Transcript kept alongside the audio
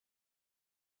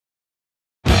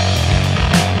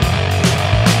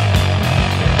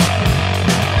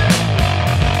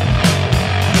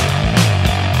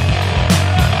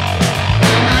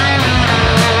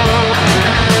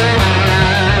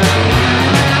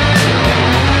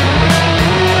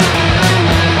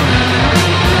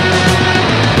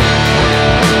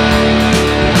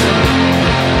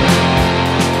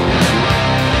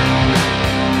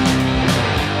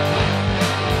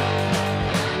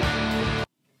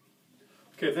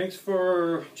Okay, thanks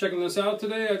for checking this out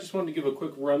today. I just wanted to give a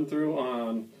quick run through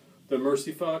on the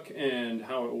Phuk and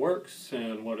how it works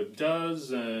and what it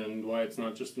does and why it's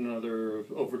not just another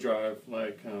overdrive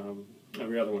like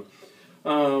every other one.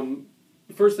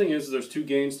 The first thing is there's two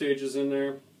gain stages in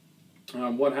there.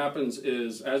 What happens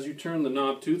is as you turn the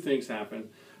knob, two things happen.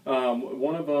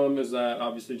 One of them is that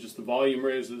obviously just the volume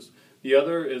raises. The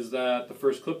other is that the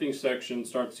first clipping section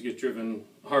starts to get driven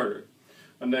harder.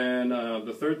 And then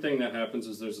the third thing that happens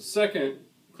is there's a second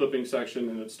clipping section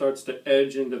and it starts to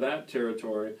edge into that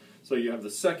territory. So you have the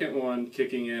second one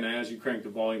kicking in as you crank the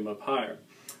volume up higher.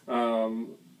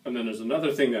 And then there's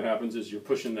another thing that happens is you're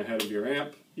pushing the head of your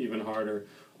amp even harder.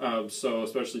 So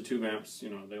especially tube amps, you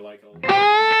know, they like a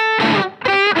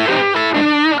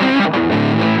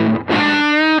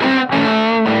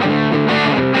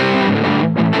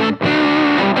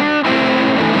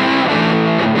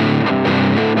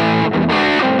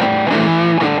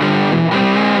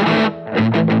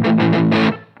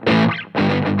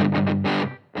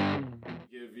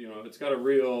it's got a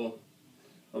real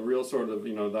sort of,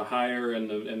 you know, the higher and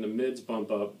the mids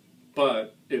bump up,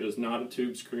 but it is not a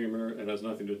tube screamer. It has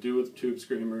nothing to do with tube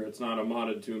screamer. It's not a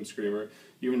modded tube screamer,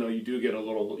 even though you do get a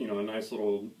little, you know, a nice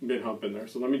little mid hump in there.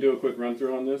 So let me do a quick run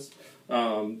through on this.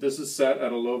 This is set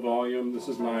at a low volume. This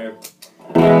is my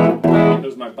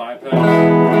there's my bypass.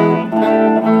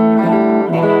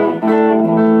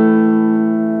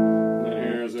 And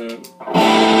here's it.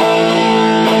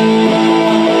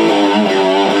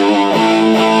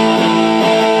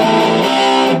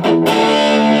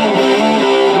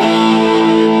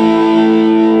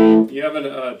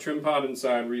 Trim pod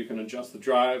inside where you can adjust the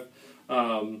drive.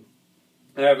 I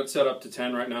have it set up to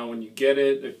 10 right now. When you get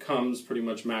it, it comes pretty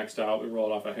much maxed out. We roll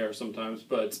it off a hair sometimes,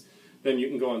 but then you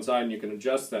can go inside and you can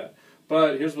adjust that.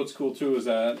 But here's what's cool too is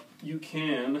that you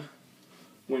can,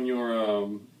 when you're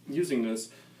using this,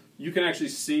 you can actually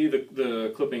see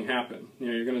the clipping happen. You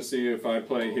know, you're going to see if I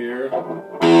play here,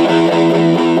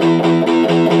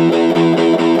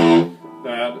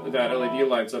 that LED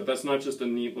lights up. That's not just a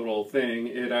neat little thing.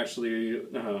 It actually, you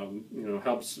know,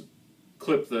 helps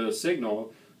clip the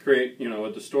signal, create, you know,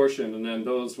 a distortion. And then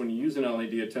those, when you use an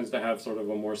LED, it tends to have sort of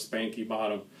a more spanky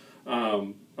bottom.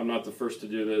 I'm not the first to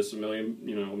do this. You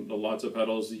know, lots of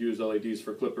pedals use LEDs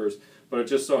for clippers, but it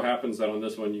just so happens that on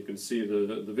this one you can see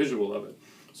the visual of it.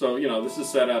 So, you know, this is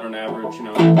set at an average, you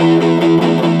know.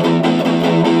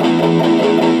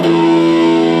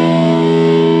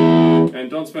 And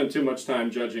don't spend too much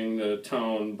time judging the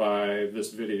tone by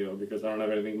this video because I don't have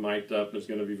anything mic'd up. There's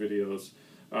going to be videos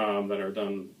that are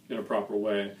done in a proper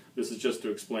way. This is just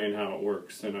to explain how it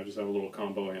works, and I just have a little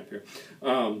combo amp here.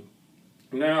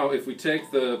 Now, if we take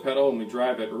the pedal and we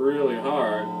drive it really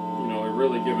hard, you know, we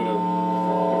really give it a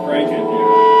crank in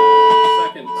here,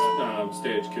 second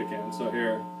stage kick in. So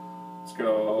here, let's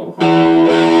go.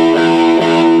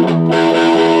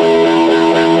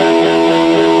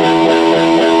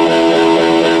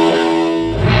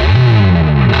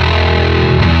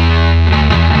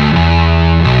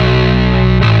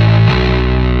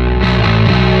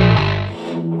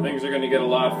 Things are going to get a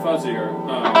lot fuzzier.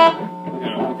 You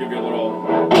know, I'll give you a little.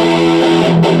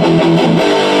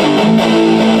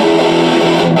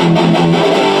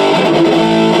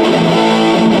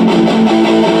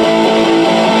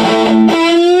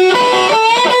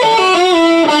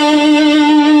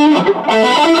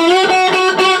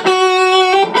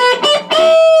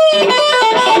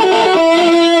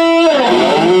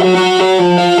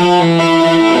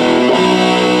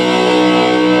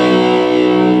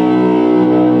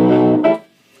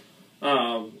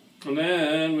 And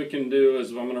then we can do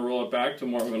is I'm going to roll it back to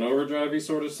more of an overdrive-y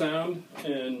sort of sound,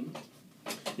 and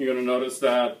you're going to notice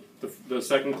that the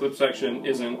second clip section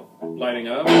isn't lighting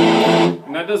up.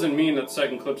 And that doesn't mean that the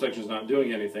second clip section is not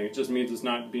doing anything. It just means it's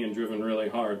not being driven really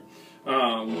hard.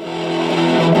 I'll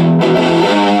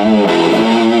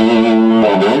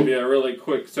give you a really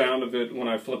quick sound of it when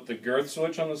I flip the girth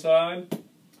switch on the side.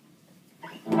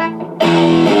 A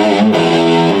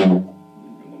little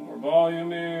more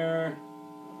volume here.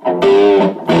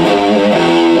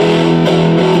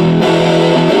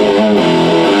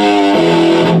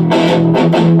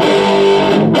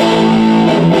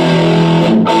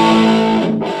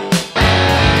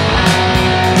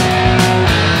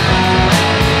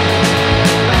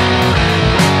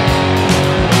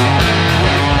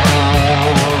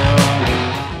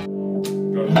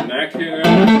 Go to the neck here.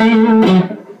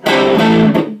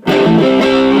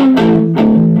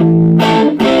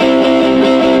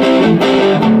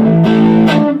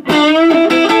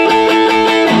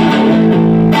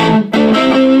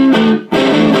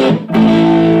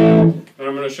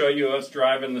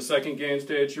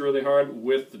 mainstay it really hard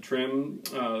with the trim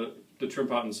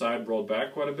pot inside rolled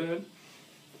back quite a bit.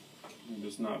 And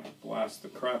just not blast the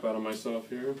crap out of myself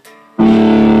here.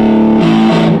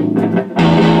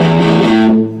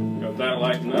 Got that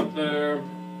lighting up there.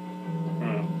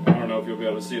 I don't know if you'll be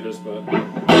able to see this, but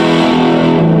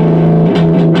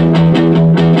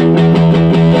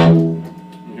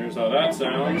and here's how that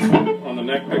sounds on the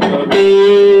neck pickup.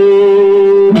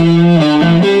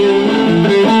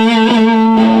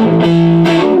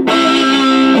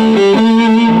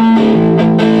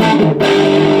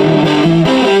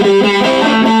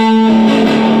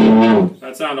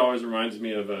 That sound always reminds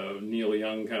me of a Neil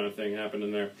Young kind of thing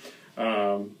happening there,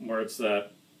 where it's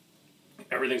that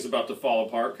everything's about to fall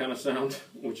apart kind of sound,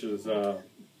 which is, I'm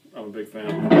a big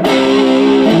fan. I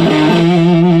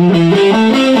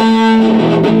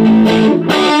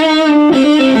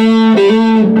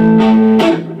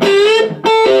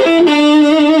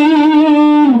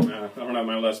don't have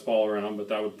my Les Paul around, but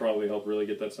that would probably help really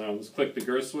get that sound. Let's click the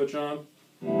girth switch on.